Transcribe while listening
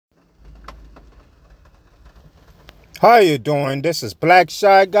How you doing? This is Black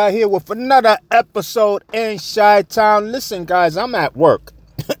Shy Guy here with another episode in Shy Town. Listen, guys, I'm at work.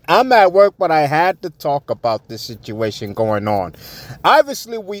 I'm at work, but I had to talk about this situation going on.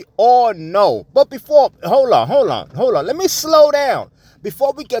 Obviously, we all know. But hold on. Let me slow down.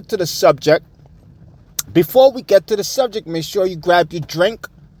 Before we get to the subject, make sure you grab your drink.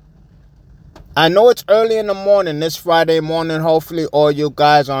 I know it's early in the morning, this Friday morning. Hopefully, all you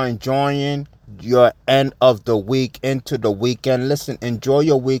guys are enjoying your end of the week into the weekend. Listen, enjoy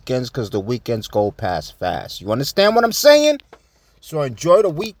your weekends because the weekends go past fast. You understand what I'm saying? So enjoy the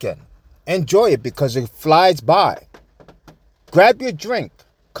weekend. Enjoy it because it flies by. Grab your drink.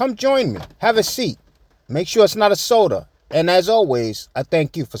 Come join me. Have a seat. Make sure it's not a soda. And as always, I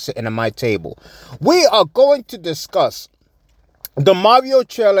thank you for sitting at my table. We are going to discuss the Mario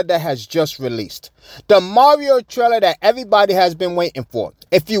trailer that has just released. The Mario trailer that everybody has been waiting for.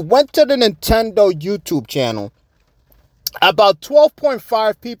 If you went to the Nintendo YouTube channel, about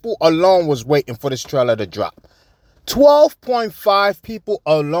 12.5 people alone was waiting for this trailer to drop. 12.5 people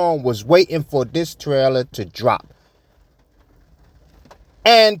alone was waiting for this trailer to drop.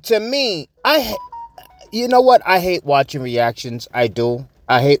 And to me, you know what? I hate watching reactions. I do.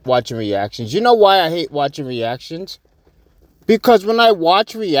 I hate watching reactions. You know why I hate watching reactions? Because when I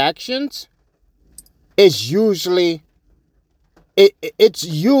watch reactions, it's usually, I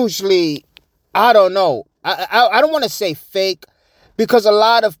don't know. I don't want to say fake, because a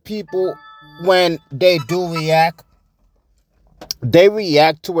lot of people, when they do react, they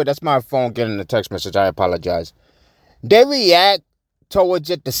react to it. That's my phone getting a text message. I apologize. They react towards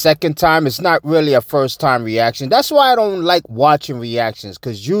it the second time. It's not really a first time reaction. That's why I don't like watching reactions,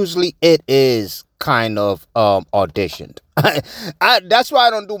 because usually it is kind of auditioned. That's why I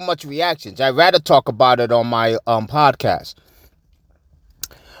don't do much reactions. I'd rather talk about it on my podcast.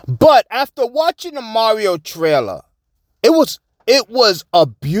 But after watching the Mario trailer, it was a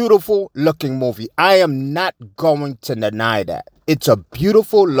beautiful looking movie. I am not going to deny that. It's a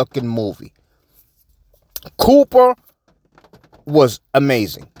beautiful looking movie. Cooper was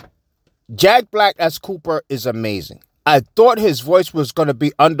amazing. Jack Black as Cooper is amazing. I thought his voice was going to be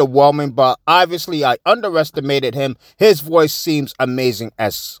underwhelming, but obviously I underestimated him. His voice seems amazing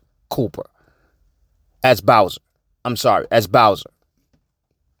as Cooper. As Bowser.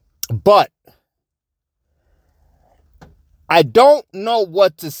 But I don't know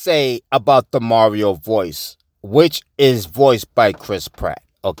what to say about the Mario voice, which is voiced by Chris Pratt.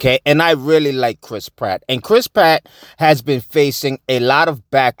 Okay, and I really like Chris Pratt. And Chris Pratt has been facing a lot of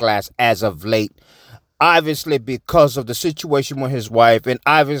backlash as of late. Obviously, because of the situation with his wife, and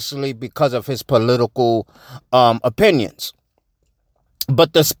obviously because of his political opinions.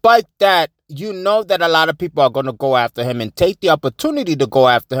 But despite that, you know that a lot of people are going to go after him and take the opportunity to go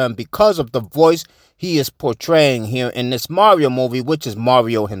after him because of the voice he is portraying here in this Mario movie, which is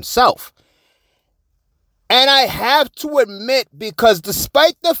Mario himself. And I have to admit, because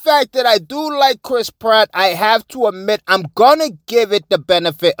despite the fact that I do like Chris Pratt, I have to admit I'm going to give it the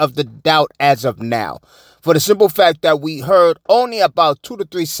benefit of the doubt as of now. For the simple fact that we heard only about 2 to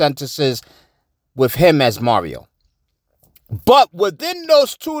 3 sentences with him as Mario. But within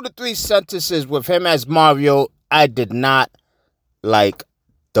those 2 to 3 sentences with him as Mario, I did not like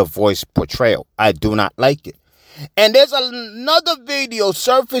the voice portrayal. I do not like it. And there's another video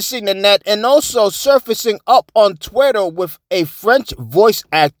surfacing the net and also surfacing up on Twitter with a French voice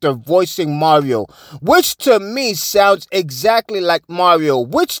actor voicing Mario, which to me sounds exactly like Mario,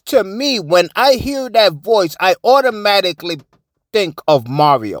 which to me, when I hear that voice, I automatically think of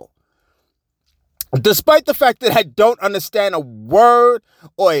Mario. Despite the fact that I don't understand a word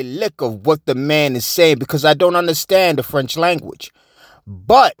or a lick of what the man is saying because I don't understand the French language.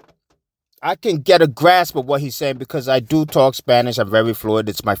 But I can get a grasp of what he's saying because I do talk Spanish. I'm very fluent.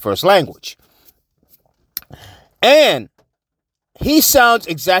 It's my first language. And he sounds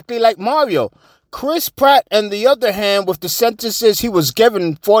exactly like Mario. Chris Pratt, on the other hand, with the sentences he was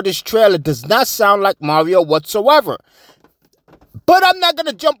given for this trailer, does not sound like Mario whatsoever. But I'm not going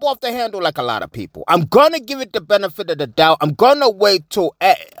to jump off the handle like a lot of people. I'm going to give it the benefit of the doubt. I'm going to wait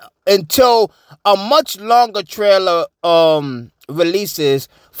until a much longer trailer releases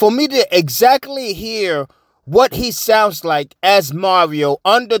for me to exactly hear what he sounds like as Mario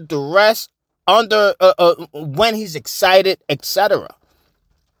under duress, when he's excited, etc.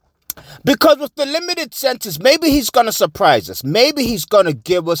 Because with the limited sentence, maybe he's going to surprise us. Maybe he's going to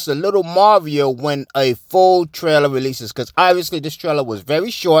give us a little Mario when a full trailer releases. Because obviously this trailer was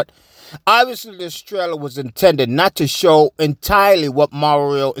very short. Obviously, this trailer was intended not to show entirely what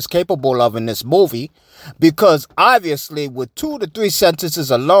Mario is capable of in this movie, because obviously with 2 to 3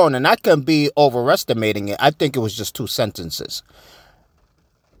 sentences alone, and I can be overestimating it, I think it was just 2 sentences.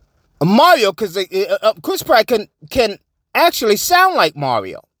 Mario, because Chris Pratt can actually sound like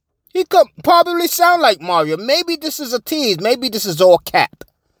Mario. He could probably sound like Mario. Maybe this is a tease. Maybe this is all cap.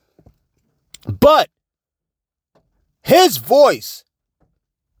 But his voice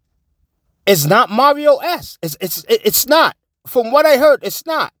is not Mario-esque. It's not. From what I heard, it's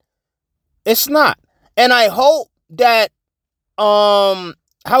not. It's not. And I hope that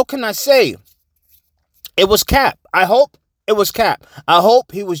how can I say? It was cap. I hope it was cap. I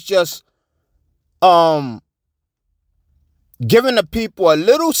hope he was just giving the people a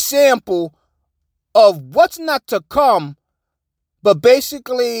little sample of what's not to come, but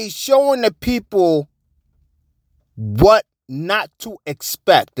basically showing the people what not to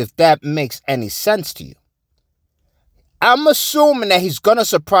expect, if that makes any sense to you. I'm assuming that he's going to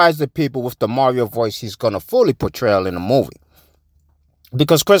surprise the people with the Mario voice he's going to fully portray in the movie.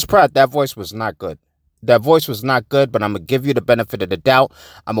 Because Chris Pratt, that voice was not good. That voice was not good, but I'm going to give you the benefit of the doubt.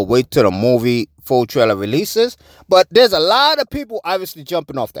 I'm going to wait till the movie full trailer releases. But there's a lot of people obviously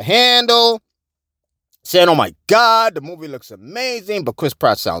jumping off the handle, saying, oh my God, the movie looks amazing, but Chris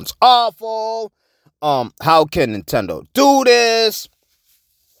Pratt sounds awful. How can Nintendo do this?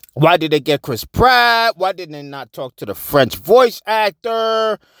 Why did they get Chris Pratt? Why did they not talk to the French voice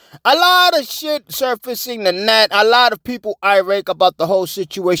actor? A lot of shit surfacing the net. A lot of people irate about the whole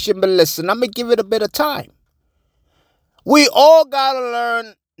situation. But listen, I'm going to give it a bit of time. We all got to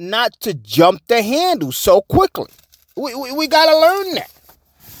learn not to jump the handle so quickly. We got to learn that.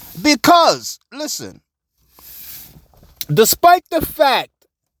 Because, listen, despite the fact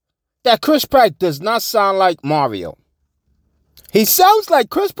that Chris Pratt does not sound like Mario,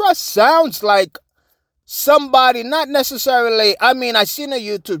 Chris Pratt sounds like somebody, not necessarily, I seen a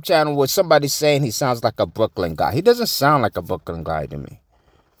YouTube channel where somebody saying he sounds like a Brooklyn guy. He doesn't sound like a Brooklyn guy to me.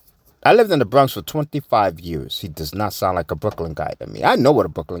 I lived in the Bronx for 25 years. He does not sound like a Brooklyn guy to me. I know what a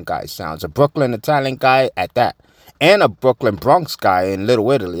Brooklyn guy sounds. A Brooklyn Italian guy at that. And a Brooklyn Bronx guy in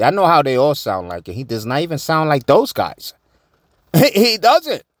Little Italy. I know how they all sound like it. He does not even sound like those guys. He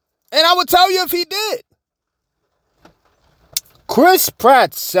doesn't. And I would tell you if he did. Chris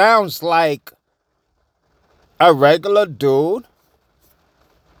Pratt sounds like a regular dude.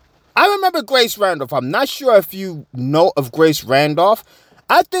 I remember Grace Randolph. I'm not sure if you know of Grace Randolph.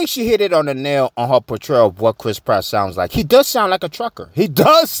 I think she hit it on the nail on her portrayal of what Chris Pratt sounds like. He does sound like a trucker. He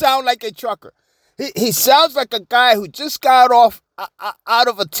does sound like a trucker. He sounds like a guy who just got off out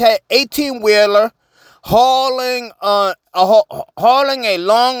of a 18-wheeler, hauling a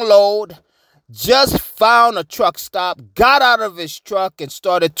long load, just found a truck stop, got out of his truck, and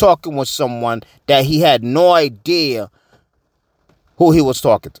started talking with someone that he had no idea who he was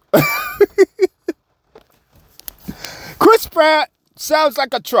talking to. Chris Pratt sounds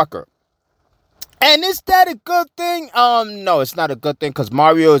like a trucker. And is that a good thing? No, it's not a good thing, because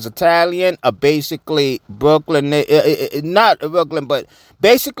Mario is Italian, basically Brooklyn, not Brooklyn, but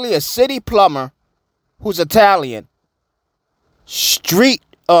basically a city plumber who's Italian, streetwise,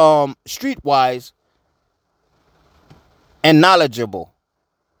 and knowledgeable.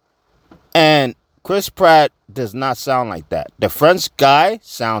 And Chris Pratt does not sound like that. The French guy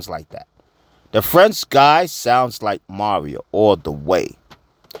sounds like that. The French guy sounds like Mario all the way.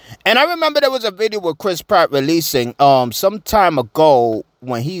 And I remember there was a video with Chris Pratt releasing some time ago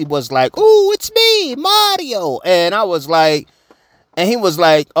when he was like, "Ooh, it's me, Mario." And I was like, and he was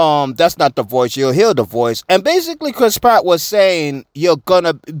like, that's not the voice, you'll hear the voice. And basically Chris Pratt was saying you're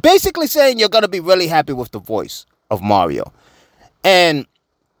gonna be really happy with the voice of Mario. And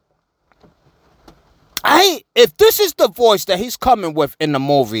if this is the voice that he's coming with in the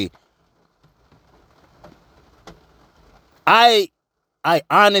movie, I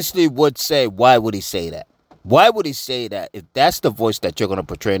honestly would say, why would he say that? Why would he say that if that's the voice that you're going to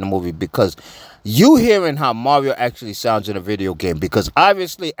portray in the movie? Because you hearing how Mario actually sounds in a video game, because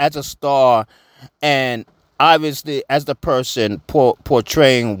obviously as a star and obviously as the person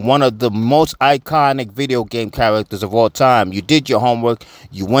portraying one of the most iconic video game characters of all time, you did your homework,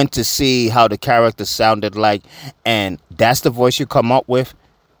 you went to see how the character sounded like, and that's the voice you come up with,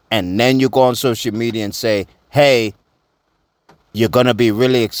 and then you go on social media and say, hey, you're going to be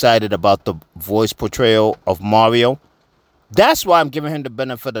really excited about the voice portrayal of Mario. That's why I'm giving him the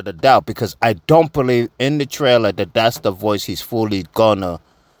benefit of the doubt, because I don't believe in the trailer that that's the voice he's fully going to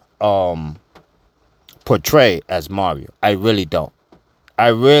portray as Mario. I really don't. I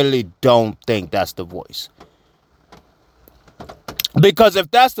really don't think that's the voice. Because if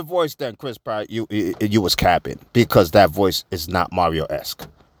that's the voice, then Chris Pratt, you was capping, because that voice is not Mario-esque.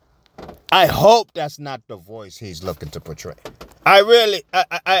 I hope that's not the voice he's looking to portray. I really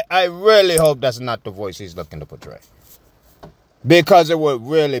hope that's not the voice he's looking to portray. Because it would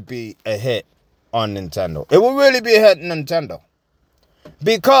really be a hit on Nintendo. It would really be a hit on Nintendo.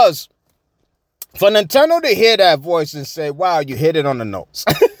 Because for Nintendo to hear that voice and say, wow, you hit it on the nose.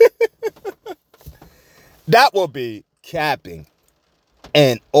 That will be capping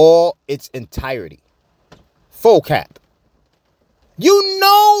in all its entirety. Full cap. You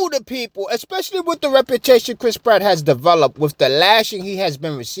know the people, especially with the reputation Chris Pratt has developed, with the lashing he has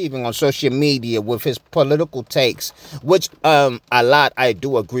been receiving on social media with his political takes, which a lot I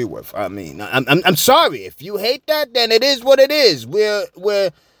do agree with. I mean, I'm sorry if you hate that, then it is what it is.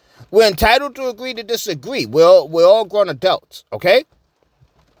 We're entitled to agree to disagree. We're all grown adults, okay?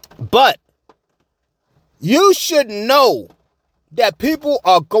 But you should know that people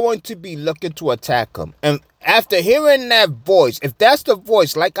are going to be looking to attack him. And after hearing that voice, if that's the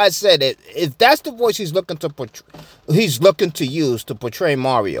voice, like I said, if that's the voice he's looking to use to portray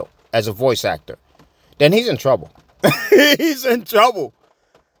Mario as a voice actor, then he's in trouble. He's in trouble.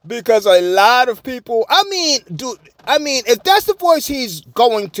 Because a lot of people, if that's the voice he's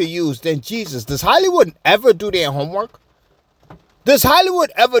going to use, then Jesus, does Hollywood ever do their homework? Does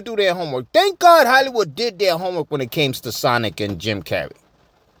Hollywood ever do their homework? Thank God Hollywood did their homework when it came to Sonic and Jim Carrey.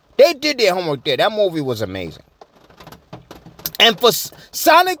 They did their homework there. That movie was amazing. And for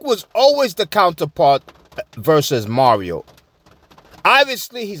Sonic was always the counterpart versus Mario.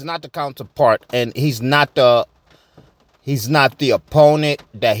 Obviously, he's not the counterpart, and he's not the opponent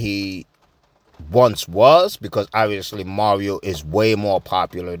that he once was, because obviously Mario is way more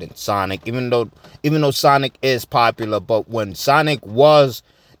popular than Sonic, even though Sonic is popular. But when Sonic was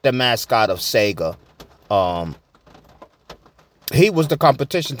the mascot of Sega, he was the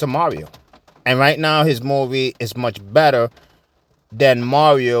competition to Mario. And right now his movie is much better than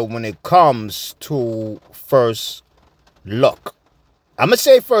Mario when it comes to first look. I'm going to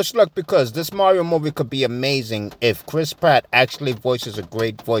say first look because this Mario movie could be amazing if Chris Pratt actually voices a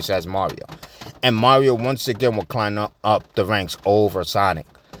great voice as Mario. And Mario once again will climb up the ranks over Sonic.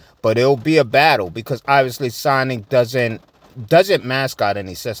 But it'll be a battle because obviously Sonic doesn't mascot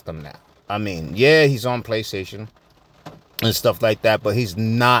any system now. I mean, yeah, he's on PlayStation and stuff like that, but he's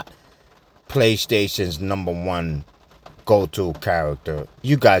not PlayStation's number one go-to character.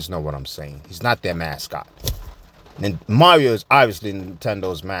 You guys know what I'm saying. He's not their mascot. And Mario is obviously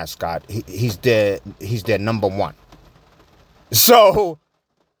Nintendo's mascot. He's their number one. So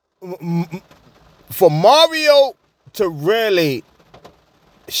for Mario to really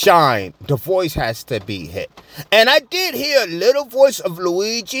shine, the voice has to be hit. And I did hear a little voice of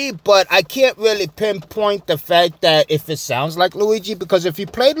Luigi, but I can't really pinpoint the fact that if it sounds like Luigi, because if you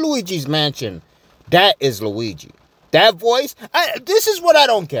played Luigi's Mansion, that is Luigi. That voice, this is what I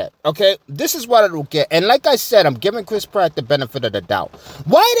don't get, okay? This is what I don't get. And like I said, I'm giving Chris Pratt the benefit of the doubt.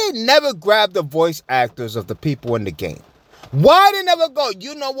 Why they never grab the voice actors of the people in the game? Why they never go,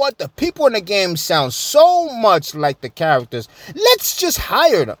 you know what? The people in the game sound so much like the characters. Let's just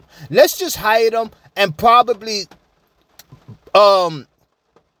hire them. Let's just hire them and probably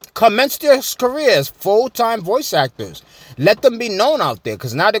commence their careers full-time voice actors. Let them be known out there,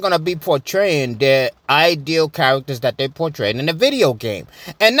 because now they're going to be portraying their ideal characters that they portrayed in a video game.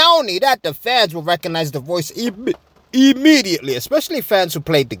 And not only that, the fans will recognize the voice immediately, especially fans who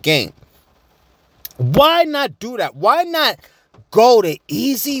played the game. Why not do that? Why not go the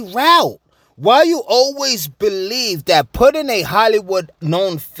easy route? Why you always believe that putting a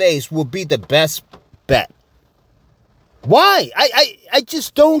Hollywood-known face will be the best bet? Why? I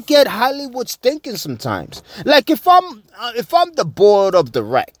just don't get Hollywood's thinking sometimes. Like if I'm the board of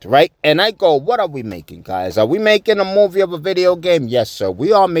directors, right? And I go, what are we making, guys? Are we making a movie of a video game? Yes, sir.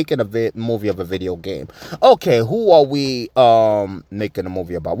 We are making a movie of a video game. Okay, who are we making a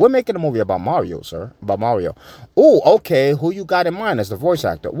movie about? We're making a movie about Mario, sir. About Mario. Oh, okay. Who you got in mind as the voice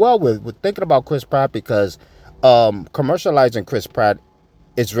actor? Well, we're thinking about Chris Pratt because commercializing Chris Pratt,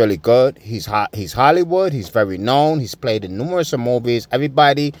 it's really good. He's Hollywood. He's very known. He's played in numerous movies.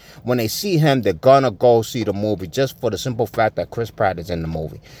 Everybody, when they see him, they're gonna go see the movie just for the simple fact that Chris Pratt is in the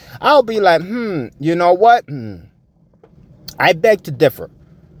movie. I'll be like, you know what? I beg to differ.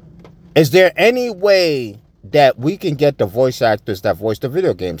 Is there any way that we can get the voice actors that voice the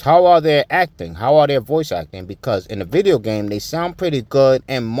video games? How are they acting? How are they voice acting? Because in a video game, they sound pretty good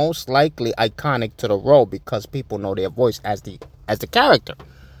and most likely iconic to the role because people know their voice as the character.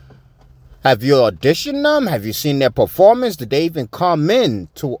 Have you auditioned them? Have you seen their performance? Did they even come in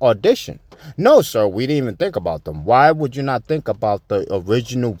to audition? No, sir, we didn't even think about them. Why would you not think about the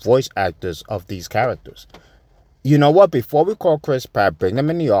original voice actors of these characters? You know what? Before we call Chris Pratt, bring them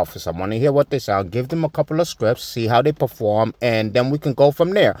in the office. I want to hear what they sound. Give them a couple of scripts, see how they perform, and then we can go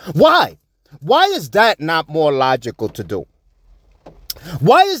from there. Why? Why is that not more logical to do?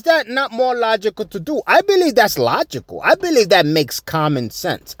 Why is that not more logical to do? I believe that's logical. I believe that makes common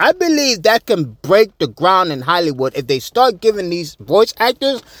sense. I believe that can break the ground in Hollywood if they start giving these voice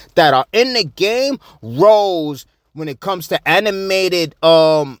actors that are in the game roles when it comes to animated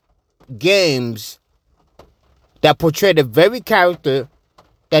games that portray the very character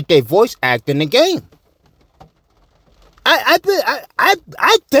that they voice act in the game. I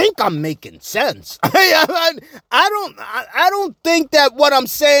think I'm making sense. I don't think that what I'm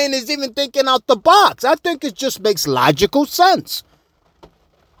saying is even thinking out the box. I think it just makes logical sense.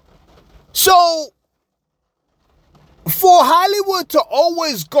 So, for Hollywood to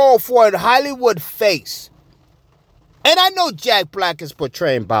always go for a Hollywood face, and I know Jack Black is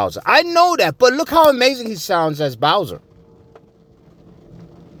portraying Bowser. I know that, but look how amazing he sounds as Bowser.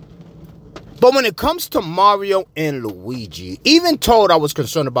 But when it comes to Mario and Luigi, even Toad I was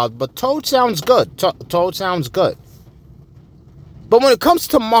concerned about, but Toad sounds good. Toad sounds good. But when it comes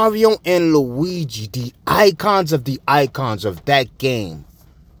to Mario and Luigi, the icons of that game,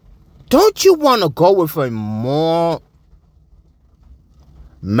 don't you want to go with a more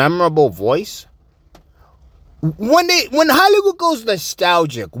memorable voice? When Hollywood goes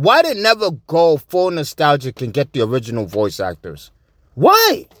nostalgic, why did never go full nostalgic and get the original voice actors?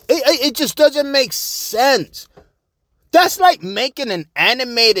 Why? It just doesn't make sense. That's like making an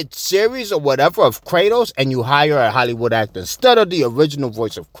animated series or whatever of Kratos and you hire a Hollywood actor instead of the original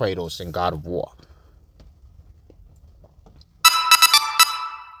voice of Kratos in God of War.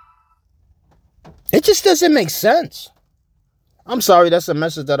 It just doesn't make sense. I'm sorry, that's a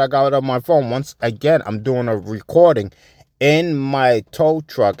message that I got on my phone. Once again, I'm doing a recording in my tow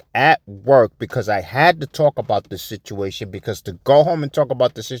truck at work because I had to talk about this situation, because to go home and talk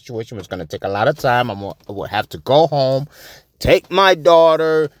about the situation was going to take a lot of time. I would have to go home, take my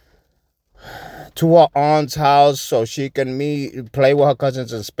daughter to her aunt's house so she can play with her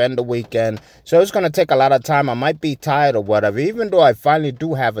cousins and spend the weekend. So it's going to take a lot of time. I might be tired or whatever, even though I finally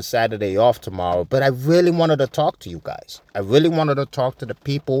do have a Saturday off tomorrow. But I really wanted to talk to you guys. I really wanted to talk to the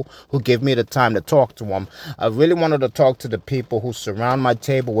people who give me the time to talk to them. I really wanted to talk to the people who surround my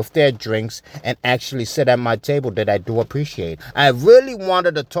table with their drinks and actually sit at my table that I do appreciate. I really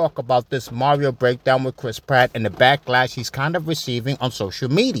wanted to talk about this Mario breakdown with Chris Pratt and the backlash he's kind of receiving on social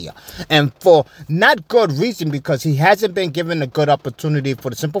media. And for not good reason, because he hasn't been given a good opportunity,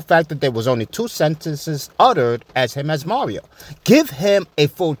 for the simple fact that there was only 2 sentences uttered as him as Mario. Give him a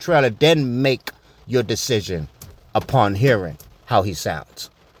full trailer, then make your decision upon hearing how he sounds.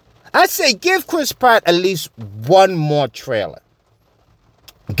 I say give Chris Pratt at least one more trailer.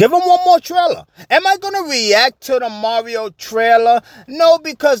 Give him one more trailer. Am I going to react to the Mario trailer? No,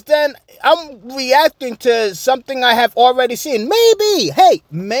 because then I'm reacting to something I have already seen. Maybe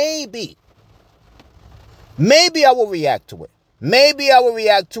I will react to it. Maybe I will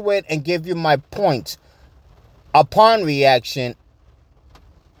react to it and give you my points upon reaction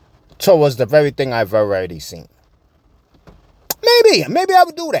towards the very thing I've already seen. Maybe I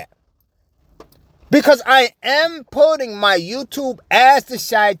would do that. Because I am putting my YouTube as the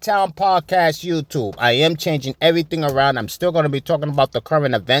Chi-Town Podcast YouTube. I am changing everything around. I'm still going to be talking about the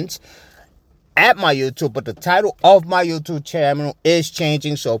current events at my YouTube, but the title of my YouTube channel is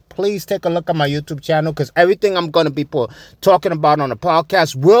changing. So please take a look at my YouTube channel, because everything I'm going to be talking about on the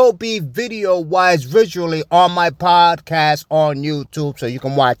podcast will be video-wise, visually on my podcast on YouTube, so you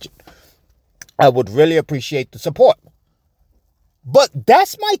can watch it. I would really appreciate the support. But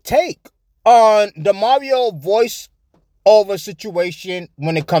that's my take on the Mario voice over situation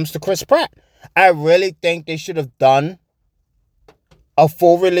when it comes to Chris Pratt. I really think they should have done a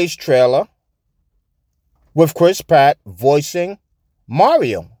full release trailer with Chris Pratt voicing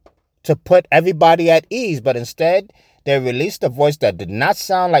Mario to put everybody at ease. But instead, they released a voice that did not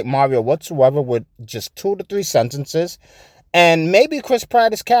sound like Mario whatsoever, with just 2 to 3 sentences. And maybe Chris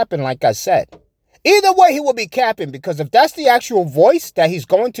Pratt is capping, like I said. Either way, he will be capping, because if that's the actual voice that he's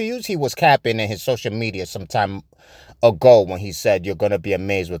going to use, he was capping in his social media some time ago when he said, "You're going to be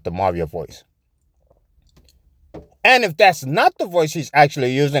amazed with the Mario voice." And if that's not the voice he's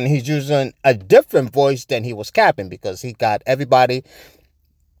actually using, he's using a different voice, then he was capping, because he got everybody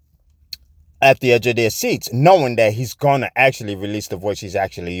at the edge of their seats, knowing that he's going to actually release the voice he's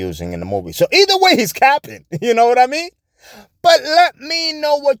actually using in the movie. So either way, he's capping. You know what I mean? But let me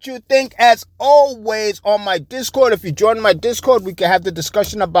know what you think, as always, on my Discord. If you join my Discord, we can have the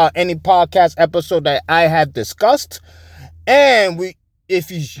discussion about any podcast episode that I have discussed. And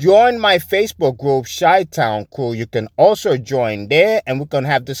if you join my Facebook group, Chi-Town Crew, you can also join there, and we can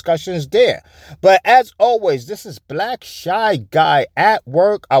have discussions there. But as always, this is Black Shy Guy at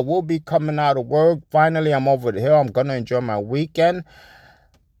work. I will be coming out of work. Finally, I'm over the hill. I'm going to enjoy my weekend.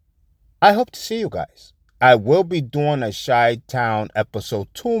 I hope to see you guys. I will be doing a Chi-Town episode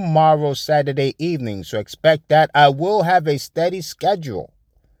tomorrow, Saturday evening. So expect that. I will have a steady schedule.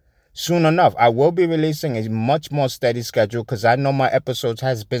 Soon enough, I will be releasing a much more steady schedule because I know my episodes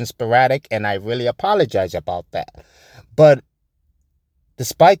has been sporadic, and I really apologize about that. But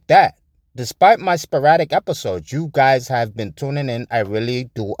despite my sporadic episodes, you guys have been tuning in. I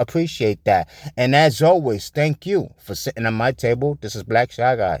really do appreciate that. And as always, thank you for sitting at my table. This is Black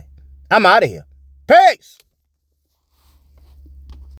Shy Guy. I'm out of here. Peace!